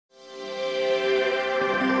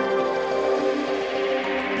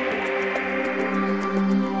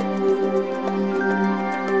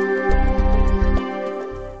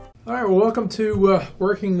Welcome to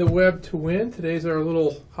Working the Web to Win. Today's our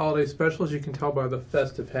little holiday special, as you can tell by the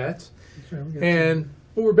festive hats. And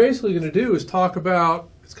what we're basically going to do is talk about,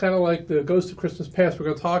 it's kind of like the Ghost of Christmas Past. We're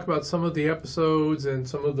going to talk about some of the episodes and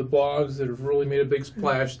some of the blogs that have really made a big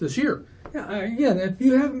splash this year. Yeah, again, if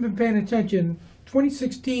you haven't been paying attention,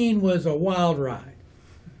 2016 was a wild ride.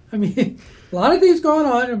 I mean, a lot of things going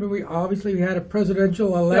on. I mean, we had a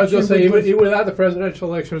presidential election. I was just saying, without the presidential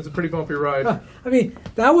election, it was a pretty bumpy ride. I mean,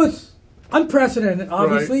 that was unprecedented,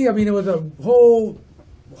 obviously. Right. I mean, it was a whole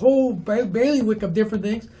bailiwick of different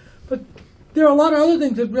things. But there are a lot of other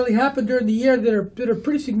things that really happened during the year that are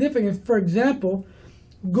pretty significant. For example,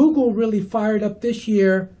 Google really fired up this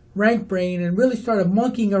year, RankBrain, and really started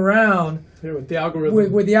monkeying around with the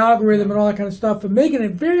algorithm, with the algorithm and all that kind of stuff, and making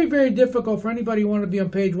it very, very difficult for anybody who wanted to be on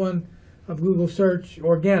page one of Google search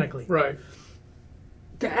organically. Right.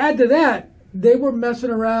 To add to that, they were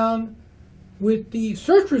messing around with the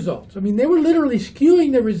search results. I mean, they were literally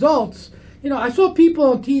skewing the results. You know, I saw people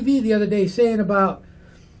on TV the other day saying about,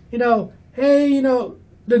 hey,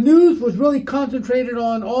 the news was really concentrated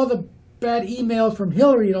on all the bad emails from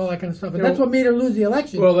Hillary and all that kind of stuff, and that's what made her lose the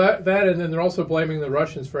election. Well, that and then they're also blaming the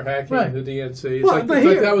Russians for hacking the DNC. It's well,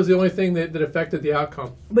 like that was the only thing that affected the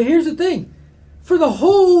outcome. But here's the thing. For the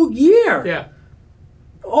whole year,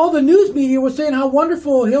 all the news media was saying how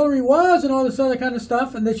wonderful Hillary was and all this other kind of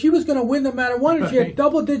stuff, and that she was going to win no matter what, and she had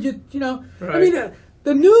double-digit, I mean,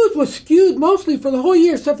 the news was skewed mostly for the whole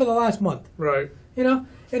year except for the last month. Right. And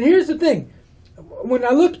here's the thing. When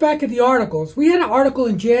I looked back at the articles, we had an article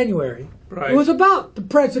in January. Right. It was about the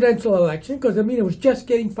presidential election because, I mean, it was just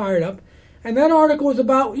getting fired up. And that article was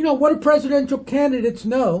about, what do presidential candidates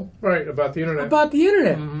know? Right, about the Internet. About the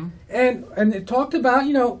Internet. Mm-hmm. And it talked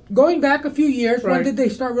about, going back a few years, when did they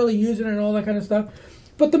start really using it and all that kind of stuff.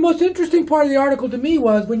 But the most interesting part of the article to me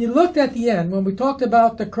was when you looked at the end, when we talked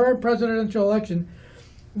about the current presidential election,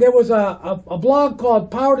 there was a blog called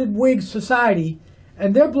Powdered Wig Society,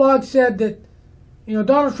 and their blog said that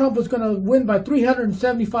Donald Trump was going to win by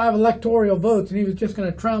 375 electoral votes, and he was just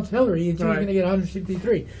going to trounce Hillary, and she was going to get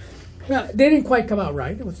 163. Now, they didn't quite come out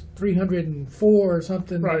right. It was 304 or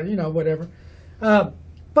something, whatever.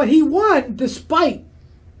 But he won despite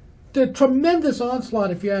the tremendous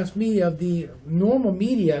onslaught, if you ask me, of the normal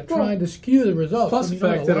media trying to skew the results. Plus the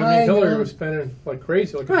fact that Hillary was spending like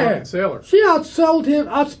crazy, like a fucking sailor. She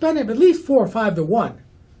outspent him at least 4 or 5 to 1.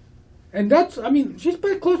 And that's, she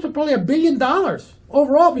spent close to probably $1 billion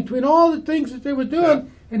overall between all the things that they were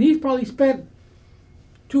doing, and he's probably spent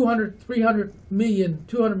 200 million,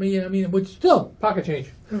 which still pocket change.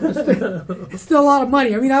 It's still a lot of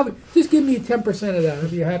money. I would just give me 10% of that.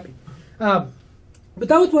 I'd be happy. But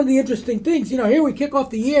that was one of the interesting things. Here we kick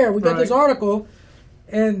off the year. We got this article,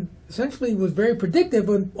 and essentially was very predictive.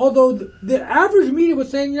 And although the average media was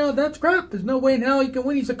saying, that's crap. There's no way in hell he can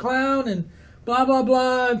win. He's a clown, and blah, blah,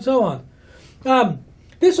 blah, and so on.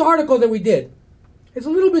 This article that we did is a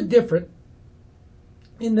little bit different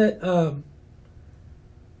in that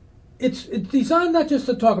it's designed not just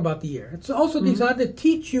to talk about the year. It's also designed to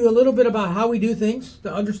teach you a little bit about how we do things,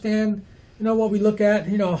 to understand, what we look at,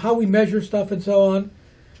 how we measure stuff and so on.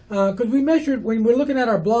 Because we measured, when we're looking at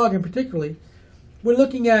our blog in particularly, we're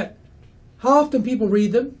looking at how often people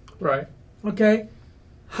read them. Right. Okay.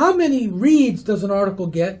 How many reads does an article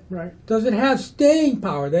get? Right. Does it have staying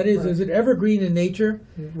power? That is it evergreen in nature?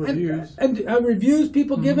 Reviews. And reviews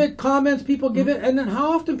people give it, comments people give it, and then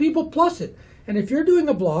how often people plus it. And if you're doing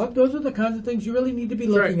a blog, those are the kinds of things you really need to be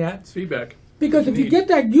looking at. It's feedback. Because if you get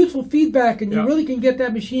that useful feedback and you really can get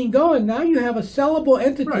that machine going, now you have a sellable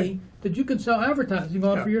entity that you can sell advertising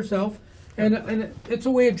on for yourself. And it's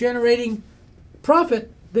a way of generating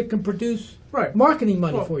profit that can produce marketing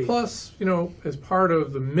money for you. Plus, as part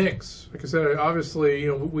of the mix, like I said, obviously,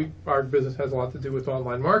 our business has a lot to do with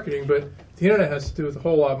online marketing, but the Internet has to do with a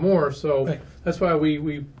whole lot more. So that's why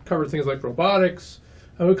we covered things like robotics.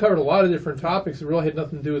 And we covered a lot of different topics that really had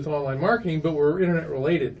nothing to do with online marketing, but were Internet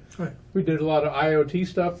related. Right. We did a lot of IoT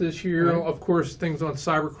stuff this year. Right. Of course, things on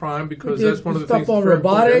cybercrime, because that's one of the things. Stuff on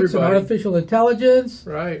robotics and artificial intelligence.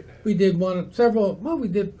 Right. We did we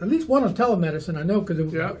did at least one on telemedicine, I know, because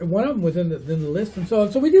one of them was in the list and so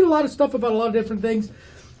on. So we did a lot of stuff about a lot of different things.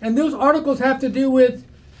 And those articles have to do with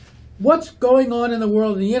what's going on in the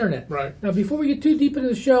world of the Internet. Right. Now, before we get too deep into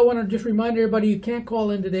the show, I want to just remind everybody you can't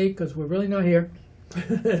call in today because we're really not here.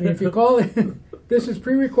 If you call in, this is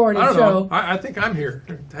pre-recorded show. I think I'm here.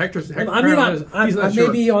 Hector's I may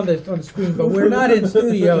be on the screen, but we're not in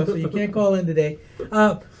studio, so you can't call in today.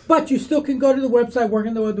 But you still can go to the website,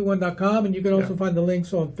 workingtheweb1.com, and you can also find the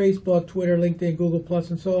links on Facebook, Twitter, LinkedIn, Google+,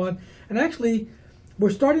 and so on. And actually, we're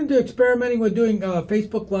starting to experimenting with doing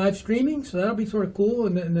Facebook live streaming, so that'll be sort of cool.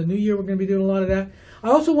 In the new year, we're going to be doing a lot of that. I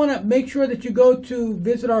also want to make sure that you go to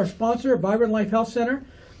visit our sponsor, Vibrant Life Health Center.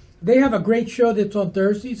 They have a great show that's on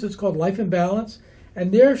Thursdays. It's called Life in Balance.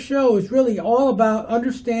 And their show is really all about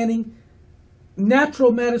understanding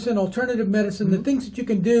natural medicine, alternative medicine, the things that you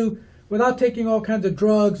can do without taking all kinds of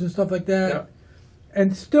drugs and stuff like that,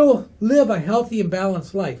 and still live a healthy and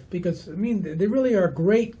balanced life. Because, I mean, they really are a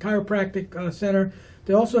great chiropractic center.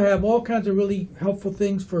 They also have all kinds of really helpful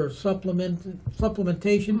things for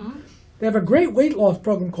supplementation. They have a great weight loss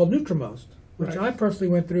program called Nutrimost, which I personally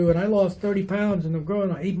went through, and I lost 30 pounds, and I'm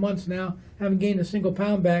growing 8 months now, haven't gained a single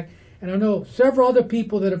pound back. And I know several other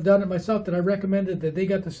people that have done it myself that I recommended that they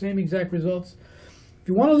got the same exact results. If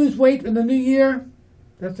you want to lose weight in the new year,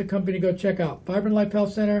 that's the company to go check out. Vibrant Life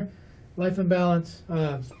Health Center, Life in Balance,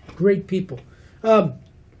 great people.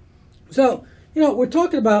 So, we're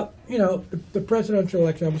talking about, the presidential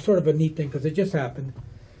election. It was sort of a neat thing because it just happened.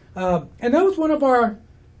 And that was one of our,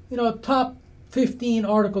 top 15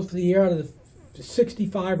 articles for the year out of the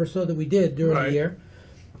 65 or so that we did during the year.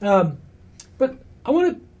 But I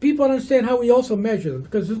want people to understand how we also measure them,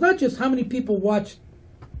 because it's not just how many people watched,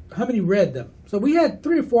 how many read them. So we had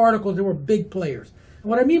 3 or 4 articles that were big players. And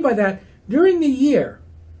what I mean by that, during the year,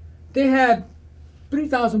 they had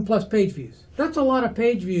 3,000 plus page views. That's a lot of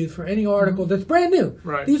page views for any article that's brand new.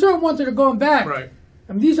 Right. These aren't ones that are going back. Right.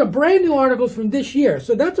 I mean, these are brand new articles from this year.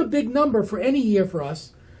 So that's a big number for any year for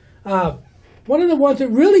us. One of the ones that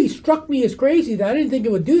really struck me as crazy, that I didn't think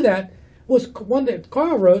it would do that, was one that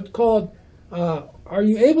Carl wrote called, Are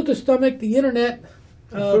You Able to Stomach the Internet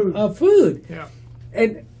of Food? Yeah.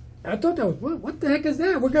 And I thought that was, what the heck is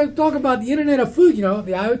that? We're going to talk about the Internet of Food, the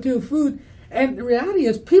IoT of food. And the reality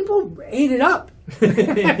is people ate it up,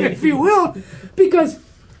 if you will, because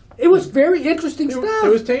it was very interesting stuff. It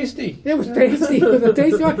was tasty. It was tasty. It was a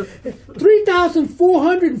tasty article.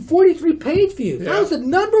 3,443 page views. Yeah. That was the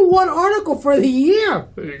 #1 article for the year.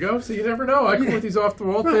 There you go. So you never know. I come with these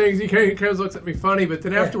off-the-wall things. He kind of looks at me funny, but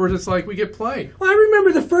then afterwards it's like we get play. Well, I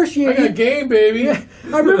remember the first year. I got a game, baby. I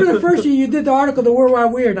remember the first year you did the article, The World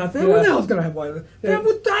Wide Weird. And I thought, what the hell's going to have one? That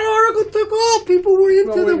article took off. People were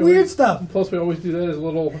into the weird stuff. Plus, we always do that as a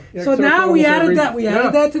little. So now we added that. We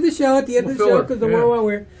added that to the show at the end of the show because The World Wide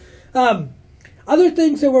Weird. Other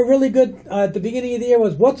things that were really good at the beginning of the year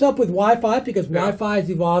was what's up with Wi-Fi, because Wi-Fi is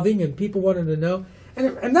evolving and people wanted to know.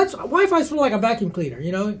 And that's Wi-Fi is sort of like a vacuum cleaner.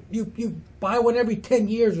 You buy one every 10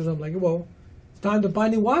 years or something. Like, well, it's time to buy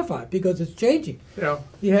new Wi-Fi because it's changing. Yeah.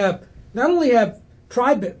 You have not only have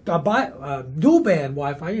dual band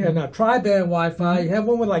Wi-Fi. You have now tri-band Wi-Fi. You have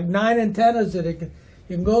one with like 9 antennas that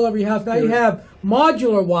you can go all over your house. Now you have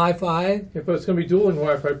modular Wi-Fi. Yeah, but it's going to be dueling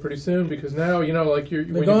Wi-Fi pretty soon because now, like you're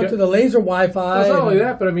going to the laser Wi-Fi. Well, it's not only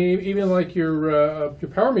that, but I mean, even like your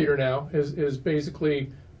power meter now is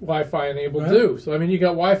basically Wi-Fi enabled too. So I mean, you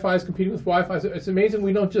got Wi-Fi's competing with Wi-Fi. So it's amazing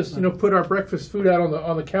we don't just put our breakfast food out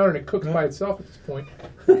on the counter and it cooks by itself at this point.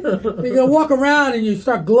 You go walk around and you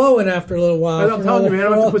start glowing after a little while. I'm telling you,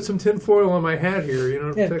 man, I have to put some tin foil on my hat here,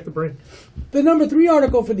 to protect the brain. The #3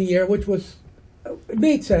 article for the year, which was. It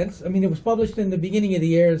made sense. I mean, it was published in the beginning of the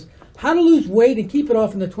year. Is how to lose weight and keep it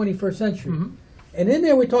off in the 21st century. And in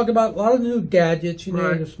there, we talked about a lot of the new gadgets,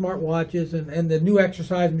 the smart watches and the new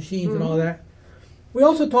exercise machines and all that. We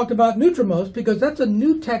also talked about Nutrimost because that's a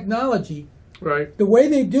new technology. Right. The way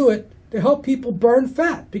they do it to help people burn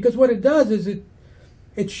fat. Because what it does is it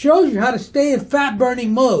shows you how to stay in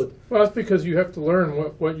fat-burning mode. Well, that's because you have to learn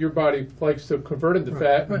what your body likes to convert into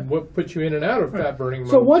fat and what puts you in and out of fat-burning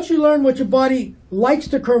mode. So once you learn what your body likes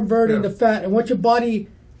to convert into fat and what your body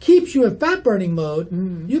keeps you in fat-burning mode,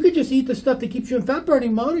 you could just eat the stuff that keeps you in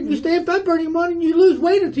fat-burning mode, and you stay in fat-burning mode, and you lose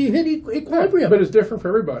weight until you hit equilibrium. But it's different for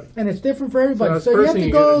everybody. And it's different for everybody. So you have to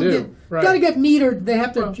go. You got to get metered. They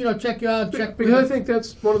have to, check you out. Because I think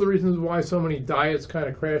that's one of the reasons why so many diets kind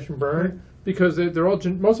of crash and burn. Because they're all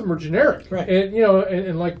most of them are generic, right? And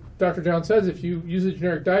and like Dr. John says, if you use a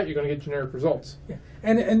generic diet, you're going to get generic results. Yeah.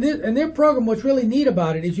 And their program, what's really neat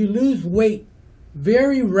about it is you lose weight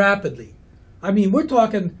very rapidly. I mean, we're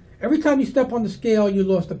talking every time you step on the scale, you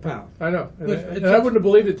lost a pound. I know, and I wouldn't have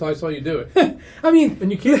believed it until I saw you do it. I mean,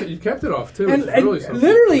 and you kept it off too. And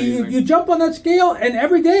literally, you jump on that scale, and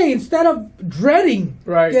every day, instead of dreading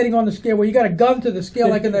getting on the scale, where you got a gun to the scale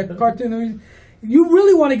like in the cartoon. You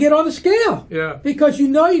really want to get on the scale. Yeah. Because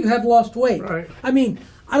you have lost weight. Right. I mean,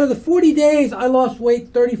 out of the 40 days, I lost weight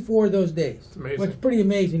 34 of those days. It's amazing. Which is pretty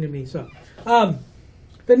amazing to me. So,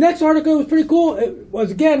 the next article was pretty cool. It was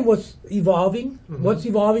evolving. What's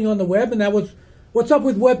evolving on the web, and that was what's up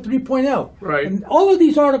with Web 3.0? Right. And all of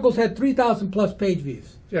these articles had 3,000 plus page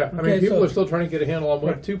views. Yeah, I mean, people are still trying to get a handle on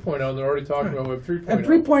Web 2.0, and they're already talking about Web 3.0. And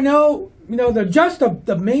 3.0, you know,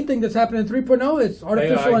 the main thing that's happening in 3.0 is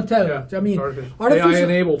artificial intelligence. Yeah, I mean, AI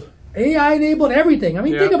enabled. AI enabled everything. I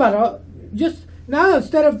mean, think about it. Just now,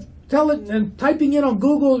 instead of telling and typing in on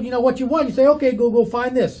Google, you know, what you want, you say, okay, Google,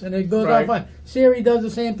 find this, and it goes out fine. Siri does the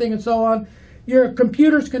same thing, and so on. Your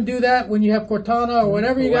computers can do that when you have Cortana or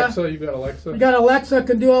whatever you got. Alexa, you've got Alexa. You got Alexa,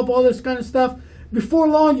 can do up all this kind of stuff. Before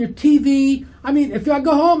long, your TV. I mean, if I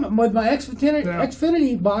go home with my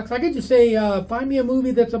Xfinity box, I could just say, find me a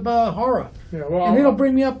movie that's about horror. Yeah, well, and it'll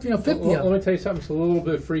bring me up, 50 of them. Let me tell you something. It's a little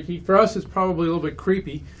bit freaky. For us, it's probably a little bit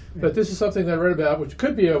creepy. But this is something that I read about, which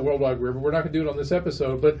could be a worldwide rumor. We're not going to do it on this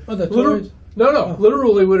episode. But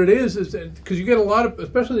literally what it is because you get a lot of,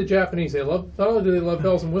 especially the Japanese, they love, not only do they love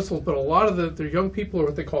bells and whistles, but a lot of their young people are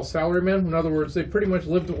what they call salarymen. In other words, they pretty much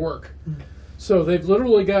live to work. So they've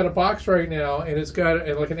literally got a box right now, and it's got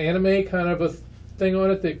like an anime kind of a thing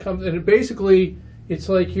on it that comes, and it's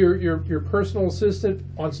like your personal assistant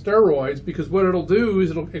on steroids, because what it'll do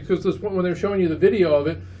is because when they're showing you the video of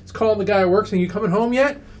it, it's calling the guy at work saying, "You coming home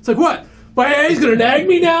yet?" It's like, what? But he's gonna nag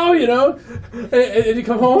me now, you know. And you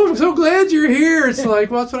come home, I'm so glad you're here. It's like,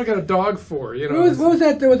 well, that's what I got a dog for, you know. What was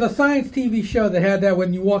that? There was a science TV show that had that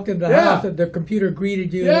when you walked into the house, that the computer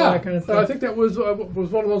greeted you and all that kind of stuff. I think that was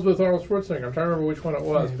one of those with Arnold Schwarzenegger. I'm trying to remember which one it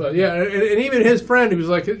was, but yeah, and even his friend, he was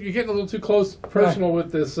like, "You're getting a little too close, personal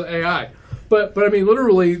with this AI." But I mean,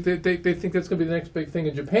 literally, they think that's going to be the next big thing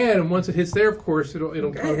in Japan, and once it hits there, of course, it'll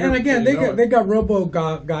come. And again, they got Robo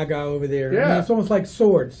Gaga over there. Yeah, I mean, it's almost like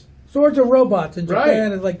Swords. Swords are robots in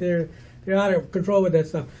Japan. It's like they're out of control with that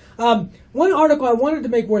stuff. One article I wanted to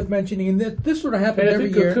make worth mentioning, and this sort of happened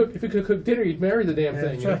every year. If you could cook dinner, you'd marry the damn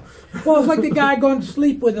thing. Right. Well, it's like the guy going to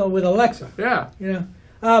sleep with Alexa. Yeah. You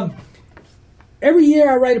know, every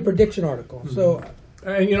year I write a prediction article. So.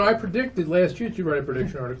 And I predicted last year to write a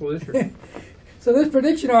prediction article this year. So this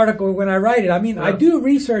prediction article, when I write it, I mean, I do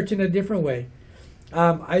research in a different way.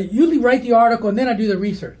 I usually write the article and then I do the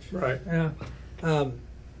research. Right.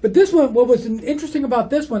 But this one, what was interesting about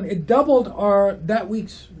this one, it doubled that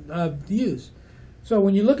week's views. So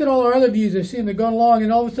when you look at all our other views, I see them, they're going along,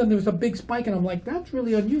 and all of a sudden there was a big spike, and I'm like, that's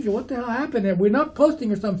really unusual. What the hell happened there? We're not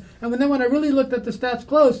posting or something. And then when I really looked at the stats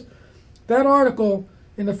close, that article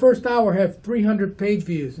in the first hour had 300 page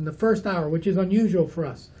views in the first hour, which is unusual for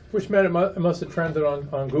us. Which meant it must have trended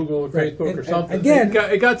on Google or Facebook or something. Again,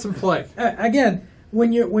 it got some play. Again,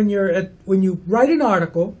 when you write an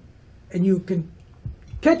article and you can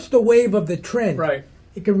catch the wave of the trend,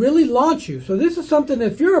 it can really launch you. So this is something,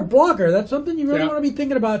 if you're a blogger, that's something you really want to be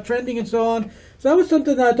thinking about, trending and so on. So that was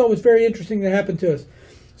something that I thought was very interesting that happened to us.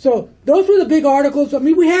 So those were the big articles. I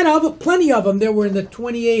mean, we had plenty of them. They were in the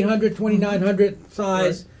 2,800, 2,900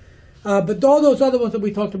 size. But all those other ones that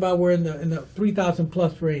we talked about were in the 3,000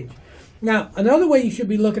 plus range. Now, another way you should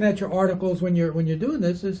be looking at your articles when you're doing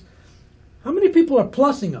this is how many people are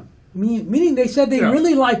plussing them. Meaning they said they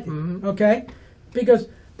really liked it. Okay, because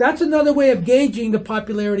that's another way of gauging the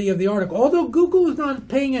popularity of the article. Although Google is not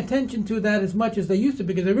paying attention to that as much as they used to,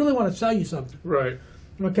 because they really want to sell you something. Right.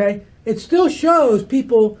 Okay, it still shows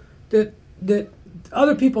people that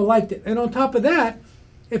other people liked it, and on top of that,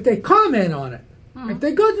 if they comment on it. If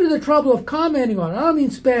they go through the trouble of commenting on it, I don't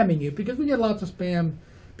mean spamming you, because we get lots of spam,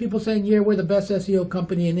 people saying, yeah, we're the best SEO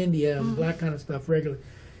company in India, and that kind of stuff regularly.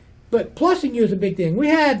 But plussing you is a big thing. We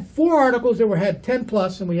had 4 articles that had 10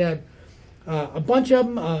 plus, and we had a bunch of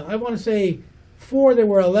them. I want to say 4 that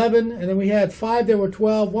were 11, and then we had 5 that were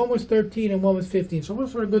 12, 1 was 13, and 1 was 15. So we'll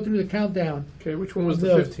sort of go through the countdown. Okay, which one was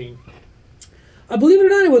the 15? Believe it or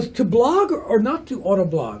not, it was to blog or not to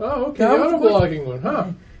autoblog. Oh, okay, the autoblogging one, huh?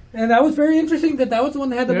 And that was very interesting that was the one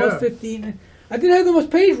that had the most 15. I did have the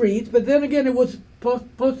most page reads, but then again, it was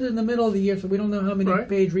posted in the middle of the year, so we don't know how many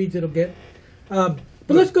page reads it'll get. But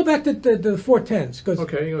let's go back to the 410s,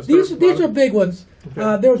 because these are big ones.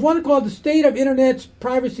 Okay. There was one called The State of Internet's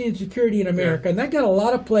Privacy and Security in America, and that got a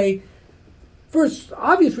lot of play for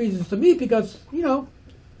obvious reasons to me, because,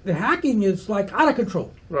 the hacking is like out of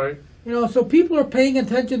control. Right. So people are paying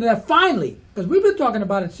attention to that finally, because we've been talking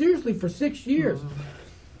about it seriously for 6 years.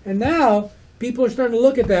 And now people are starting to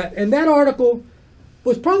look at that. And that article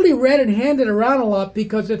was probably read and handed around a lot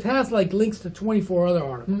because it has like links to 24 other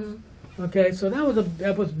articles. Okay, so that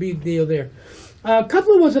was a big deal there. A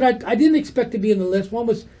couple of ones that I didn't expect to be in the list. One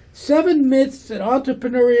was 7 myths that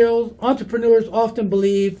entrepreneurs often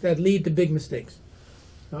believe that lead to big mistakes.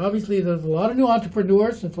 Now, obviously, there's a lot of new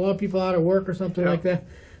entrepreneurs. There's a lot of people out of work or something like that.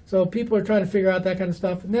 So people are trying to figure out that kind of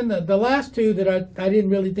stuff. And then the last 2 that I didn't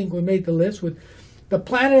really think would make the list The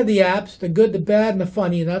Planet of the Apps, the Good, the Bad, and the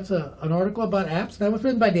Funny. And that's an article about apps. That was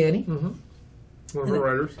written by Danny. Mm-hmm. One of the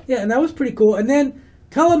writers. Yeah, and that was pretty cool. And then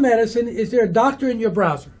telemedicine, is there a doctor in your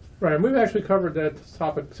browser? Right, and we've actually covered that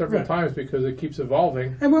topic several times because it keeps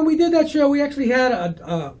evolving. And when we did that show, we actually had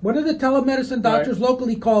one of the telemedicine doctors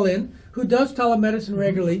locally call in who does telemedicine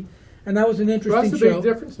regularly, and that was an interesting show. That's the big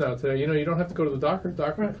difference now today. You don't have to go to the doctor. The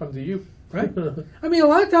doctor will come to you. Right. I mean, a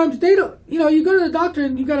lot of times they don't, you go to the doctor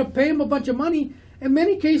and you got to pay them a bunch of money. In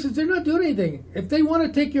many cases, they're not doing anything. If they want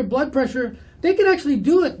to take your blood pressure, they can actually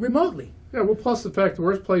do it remotely. Yeah, well, plus the fact the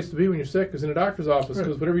worst place to be when you're sick is in a doctor's office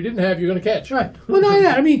because whatever you didn't have, you're going to catch. Right. Well, not only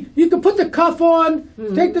that. I mean, you can put the cuff on,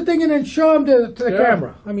 take the thing in and show them to the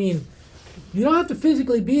camera. I mean, you don't have to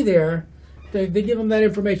physically be there. They give them that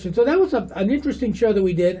information. So that was an interesting show that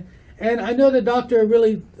we did. And I know the doctor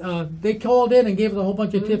really, they called in and gave us a whole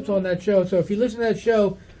bunch of tips on that show. So if you listen to that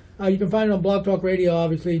show, you can find it on Blog Talk Radio,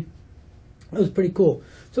 obviously. It was pretty cool.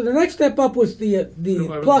 So the next step up was the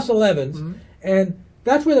plus 11s. And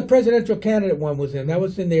that's where the presidential candidate one was in. That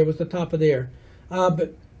was in there. It was the top of there.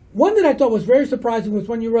 But one that I thought was very surprising was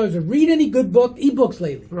when you wrote, read any good book, ebooks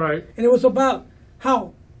lately. Right. And it was about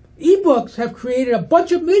how ebooks have created a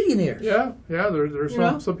bunch of millionaires. Yeah. There's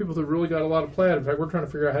some people that really got a lot of plan. In fact, we're trying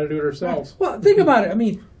to figure out how to do it ourselves. Right. Well, think about it. I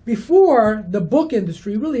mean, before, the book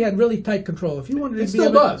industry really had really tight control. If you wanted to it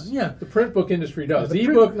still does. Yeah. The print book industry does. The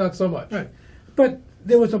ebook, not so much. Right. But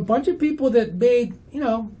there was a bunch of people that made,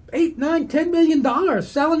 $8, $9, $10 million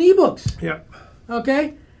selling ebooks. Yeah.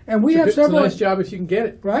 Okay? And we have several. It's a nice job if you can get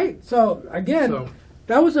it. Right. So again,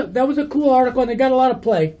 that was a cool article, and it got a lot of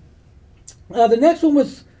play. The next one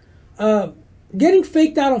was getting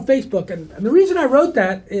faked out on Facebook, and the reason I wrote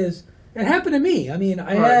that is it happened to me. I mean,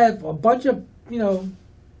 I have a bunch of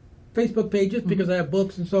Facebook pages because I have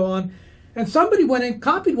books and so on, and somebody went and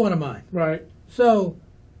copied one of mine. Right. So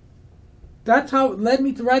that's how it led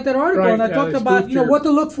me to write that article, and I talked about what to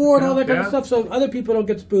look for and all that kind of stuff, so other people don't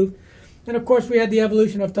get spoofed. And of course, we had the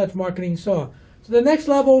evolution of touch marketing. So the next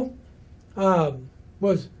level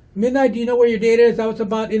was Midnight. Do you know where your data is? That was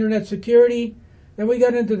about internet security. Then we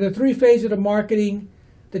got into the 3 phases of marketing,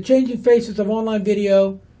 the changing faces of online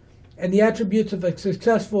video, and the attributes of a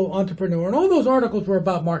successful entrepreneur. And all those articles were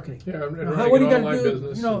about marketing. Yeah, and what do you got to do?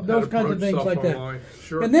 Business, those kinds of things like that.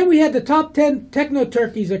 Sure. And then we had the top 10 techno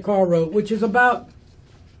turkeys that Carl wrote, which is about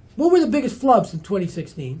what were the biggest flubs in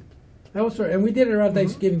 2016. That was, and we did it around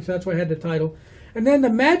Thanksgiving, so that's why I had the title. And then the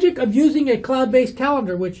magic of using a cloud-based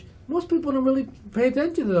calendar, which most people don't really pay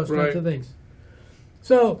attention to those kinds of things.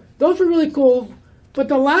 So those were really cool. But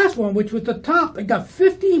the last one, which was the top, it got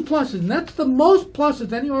 15 pluses, and that's the most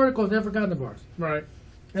pluses any article has ever gotten of ours. Right.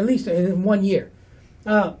 At least in 1 year.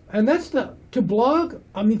 And that's to autoblog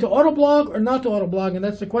or not to autoblog, and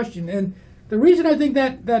that's the question. And the reason I think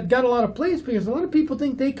that got a lot of play is because a lot of people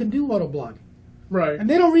think they can do autoblogging. Right. And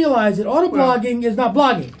they don't realize that autoblogging is not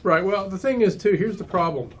blogging. Right. Well, the thing is, too, here's the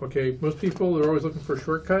problem, okay? Most people are always looking for a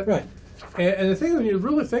shortcut. Right. And the thing, when you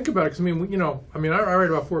really think about it, because, I write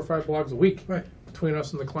about 4 or 5 blogs a week. Right. Between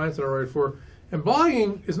us and the clients that I write for. And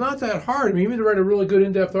blogging is not that hard. I mean, even to write a really good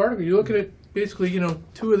in-depth article, you look at it, basically,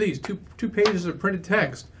 2 of these, two pages of printed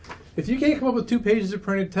text. If you can't come up with 2 pages of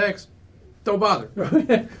printed text, don't bother.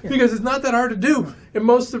 Because it's not that hard to do. And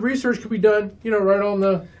most of the research can be done, right on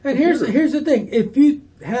the And here's the thing.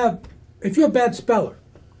 If you're a bad speller,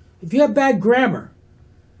 if you have bad grammar,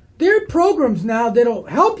 there are programs now that'll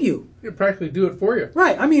help you. They'll practically do it for you.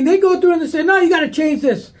 Right. I mean, they go through and they say, no, you got to change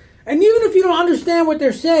this. And even if you don't understand what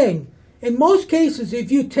they're saying, in most cases,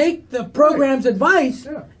 if you take the program's advice,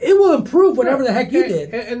 it will improve whatever the heck you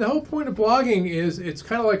did. And the whole point of blogging is it's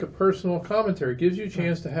kind of like a personal commentary. It gives you a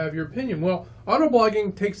chance to have your opinion. Well,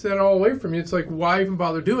 autoblogging takes that all away from you. It's like, why even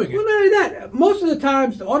bother doing it? Well, not only that. Most of the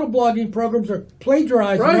times, the autoblogging programs are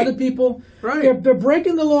plagiarizing other people. Right. They're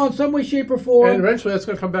breaking the law in some way, shape, or form. And eventually that's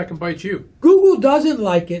going to come back and bite you. Google doesn't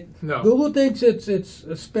like it. No. Google thinks it's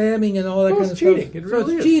spamming and all that kind of cheating. stuff. It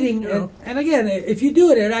really it's is. Cheating. And again, if you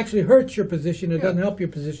do it, it actually hurts your position. It doesn't help your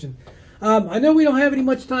position. I know we don't have any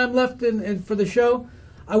much time left for the show.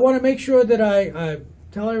 I want to make sure that I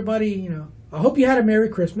tell everybody, I hope you had a Merry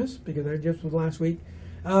Christmas, because that just was last week.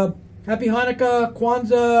 Happy Hanukkah,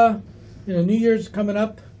 Kwanzaa, New Year's coming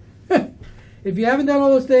up. If you haven't done all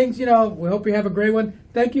those things, we hope you have a great one.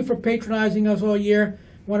 Thank you for patronizing us all year.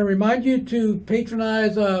 I want to remind you to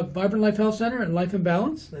patronize Vibrant Life Health Center and Life in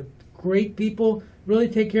Balance. They're great people, really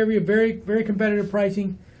take care of you, very, very competitive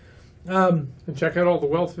pricing. And check out all the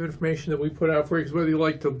wealth of information that we put out for you, because whether you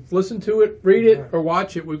like to listen to it, read it, or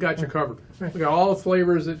watch it, we've got you covered. We got all the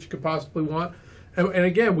flavors that you could possibly want. And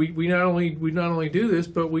again, we not only do this,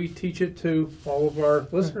 but we teach it to all of our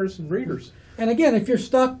listeners and readers. And again, if you're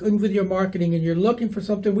stuck with your marketing and you're looking for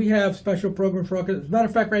something, we have special programs for all. As a matter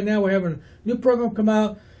of fact, right now we're having a new program come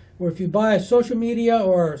out where if you buy a social media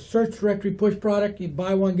or search directory push product, you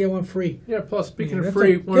buy one, get one free. Yeah, plus speaking of that's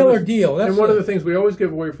free, a killer deal. And one of the things we always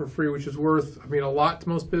give away for free, which is worth, I mean, a lot to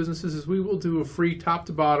most businesses, is we will do a free top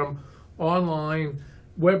to bottom online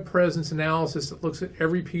web presence analysis that looks at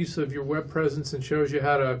every piece of your web presence and shows you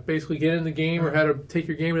how to basically get in the game or how to take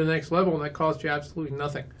your game to the next level, and that costs you absolutely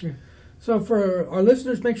nothing. Yeah. So for our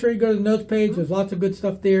listeners, make sure you go to the notes page. There's lots of good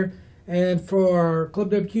stuff there. And for our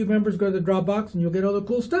Club WQ members, go to the Dropbox and you'll get all the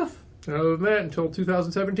cool stuff. And other than that, until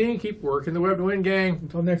 2017, keep working the web to win, gang.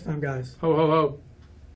 Until next time, guys. Ho, ho, ho.